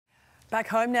Back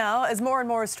home now, as more and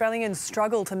more Australians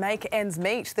struggle to make ends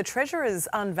meet, the Treasurer's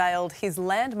unveiled his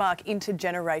landmark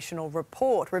intergenerational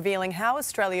report, revealing how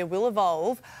Australia will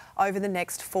evolve over the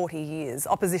next 40 years.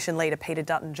 Opposition Leader Peter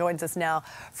Dutton joins us now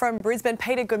from Brisbane.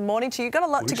 Peter, good morning to you. You've got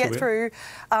a lot to get through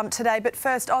today, but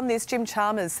first on this, Jim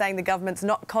Chalmers saying the government's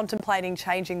not contemplating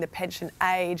changing the pension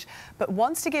age, but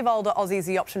wants to give older Aussies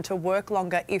the option to work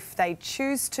longer if they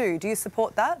choose to. Do you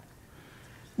support that?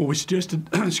 Well, we suggested,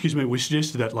 we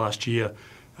suggested that last year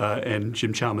and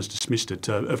Jim Chalmers dismissed it.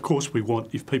 Of course, we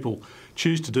want, if people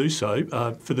choose to do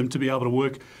so, for them to be able to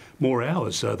work more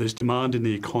hours. There's demand in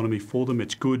the economy for them.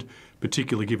 It's good,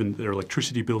 particularly given their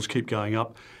electricity bills keep going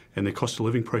up and their cost of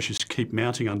living pressures keep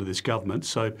mounting under this government.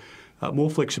 So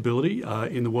more flexibility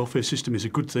in the welfare system is a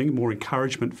good thing. More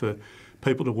encouragement for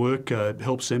people to work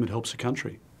helps them, it helps the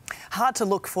country. Hard to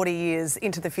look 40 years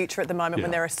into the future at the moment when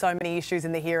there are so many issues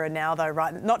in the here and now, though,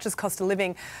 right? Not just cost of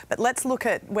living, but let's look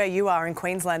at where you are in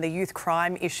Queensland, the youth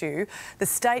crime issue. The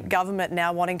state government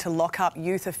now wanting to lock up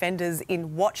youth offenders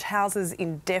in watch houses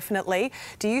indefinitely.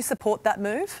 Do you support that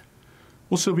move?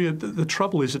 Well, Sylvia, the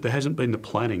trouble is that there hasn't been the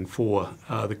planning for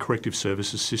the corrective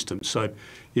services system. So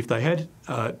if they had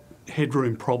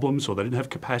headroom problems or they didn't have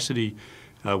capacity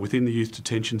within the youth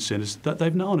detention centres,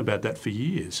 they've known about that for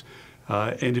years.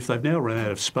 And if they've now run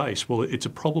out of space, well, it's a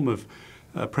problem of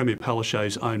Premier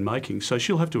Palaszczuk's own making. So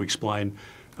she'll have to explain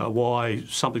why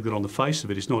something that on the face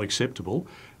of it is not acceptable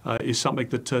is something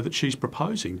that she's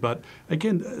proposing. But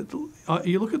again,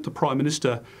 you look at the Prime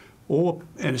Minister or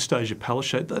Anastasia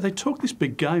Palaszczuk, they talk this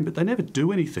big game, but they never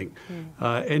do anything.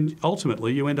 And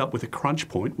ultimately, you end up with a crunch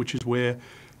point, which is where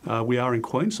we are in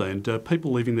Queensland.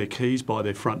 People leaving their keys by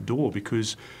their front door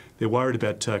because they're worried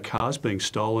about cars being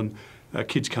stolen,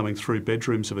 kids coming through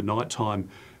bedrooms of a night time,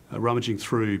 rummaging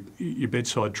through your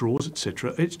bedside drawers,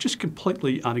 etc. It's just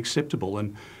completely unacceptable,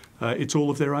 and it's all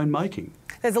of their own making.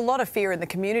 There's a lot of fear in the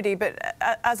community, but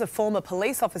as a former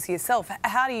police officer yourself,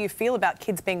 how do you feel about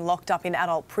kids being locked up in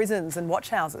adult prisons and watch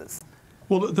houses?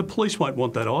 Well, the police won't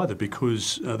want that either,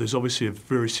 because there's obviously a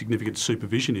very significant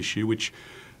supervision issue which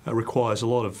requires a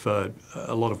lot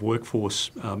of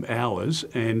workforce hours,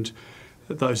 and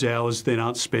those hours then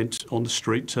aren't spent on the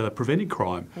street preventing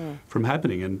crime from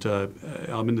happening. And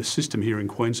I mean, the system here in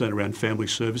Queensland around family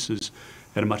services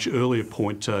at a much earlier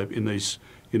point in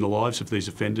the lives of these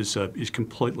offenders is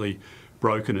completely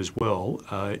broken as well.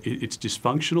 It's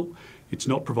dysfunctional. It's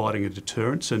not providing a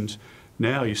deterrence. And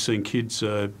now you're seeing kids,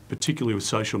 particularly with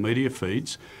social media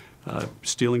feeds,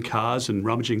 stealing cars and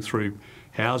rummaging through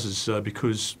houses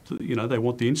because they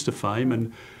want the Insta fame,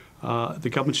 and the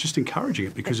government's just encouraging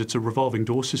it because it's a revolving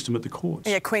door system at the courts.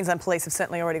 Yeah, Queensland Police have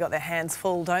certainly already got their hands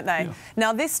full, don't they? Yeah.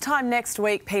 Now, this time next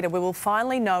week, Peter, we will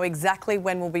finally know exactly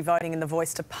when we'll be voting in the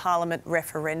Voice to Parliament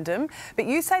referendum. But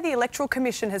you say the Electoral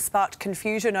Commission has sparked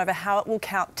confusion over how it will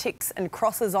count ticks and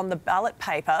crosses on the ballot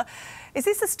paper. Is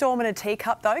this a storm in a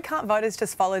teacup, though? Can't voters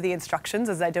just follow the instructions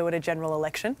as they do at a general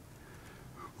election?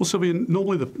 Well, Sylvia,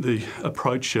 normally the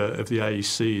approach of the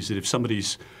AEC is that if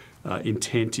somebody's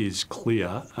intent is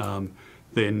clear,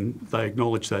 then they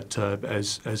acknowledge that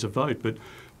as a vote. But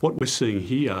what we're seeing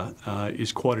here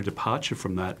is quite a departure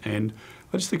from that. And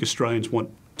I just think Australians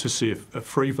want to see a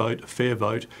free vote, a fair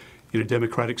vote in a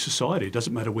democratic society. It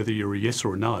doesn't matter whether you're a yes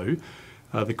or a no.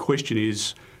 The question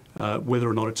is whether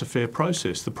or not it's a fair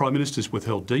process. The Prime Minister's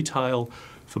withheld detail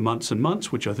for months and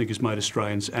months, which I think has made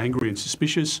Australians angry and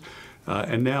suspicious.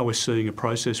 And now we're seeing a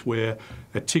process where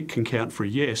a tick can count for a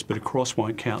yes, but a cross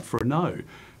won't count for a no.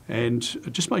 And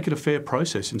just make it a fair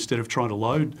process instead of trying to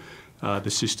load the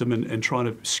system and trying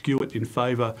to skew it in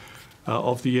favour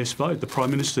of the yes vote. The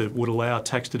Prime Minister would allow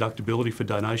tax deductibility for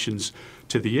donations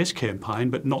to the yes campaign,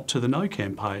 but not to the no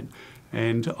campaign.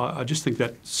 And I just think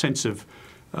that sense of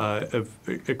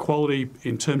equality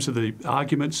in terms of the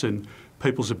arguments and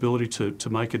people's ability to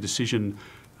make a decision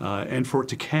and for it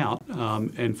to count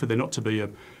and for there not to be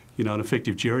an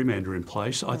effective gerrymander in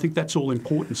place. I think that's all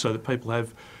important so that people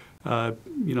have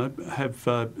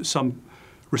some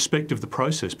respect of the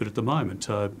process. But at the moment,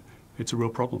 it's a real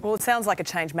problem. Well, it sounds like a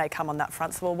change may come on that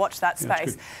front, so we'll watch that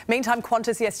space. Meantime,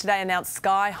 Qantas yesterday announced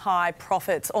sky-high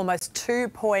profits, almost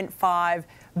 $2.5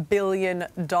 billion.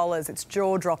 It's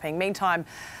jaw-dropping. Meantime,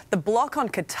 the block on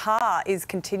Qatar is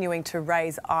continuing to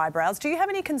raise eyebrows. Do you have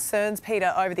any concerns,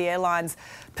 Peter, over the airline's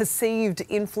perceived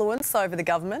influence over the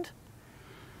government?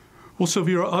 Well,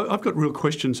 Sylvia, I've got real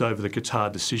questions over the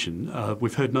Qatar decision.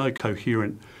 We've heard no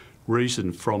coherent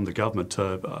reason from the government.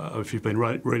 If you've been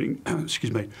reading,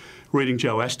 reading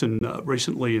Joe Aston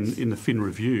recently in the Fin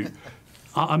Review,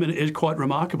 I mean, it's quite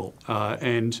remarkable.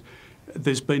 And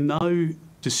there's been no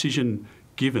decision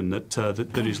given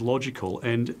that is logical,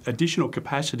 and additional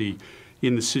capacity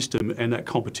in the system and that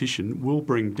competition will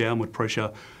bring downward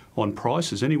pressure on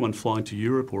prices. Anyone flying to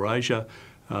Europe or Asia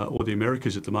or the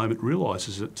Americas at the moment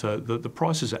realises that the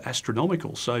prices are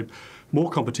astronomical. So more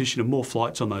competition and more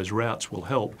flights on those routes will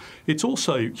help. It's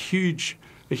also a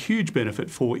huge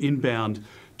benefit for inbound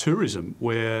tourism,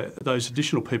 where those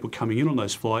additional people coming in on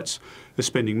those flights are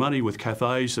spending money with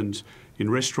cafes and in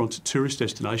restaurants at tourist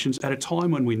destinations at a time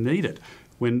when we need it,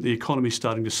 when the economy is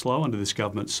starting to slow under this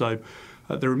government. So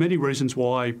there are many reasons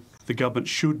why the government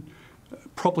should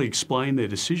properly explain their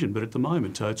decision, but at the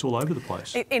moment it's all over the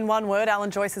place. In one word,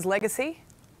 Alan Joyce's legacy?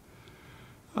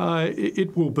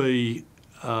 It will be,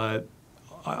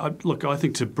 look, I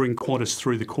think to bring Qantas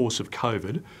through the course of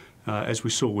COVID, as we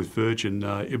saw with Virgin,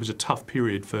 it was a tough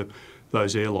period for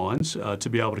those airlines to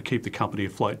be able to keep the company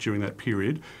afloat during that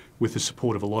period with the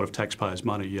support of a lot of taxpayers'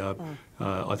 money.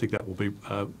 I think that will be,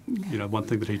 one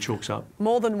thing that he chalks up.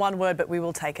 More than one word, but we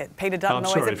will take it. Peter Dutton,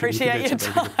 always appreciate your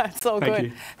time. It's all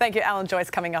good. Thank you, Alan Joyce,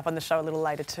 coming up on the show a little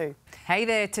later too. Hey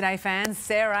there, Today fans.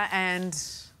 Sarah and...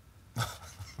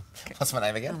 What's my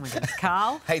name again? Oh my goodness,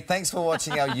 Carl. Hey, thanks for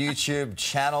watching our YouTube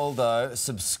channel, though.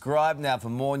 Subscribe now for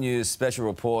more news, special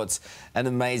reports and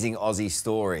amazing Aussie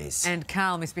stories. And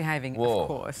Carl misbehaving, Whoa, of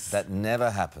course. That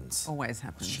never happens. Always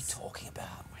happens. What's she talking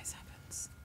about?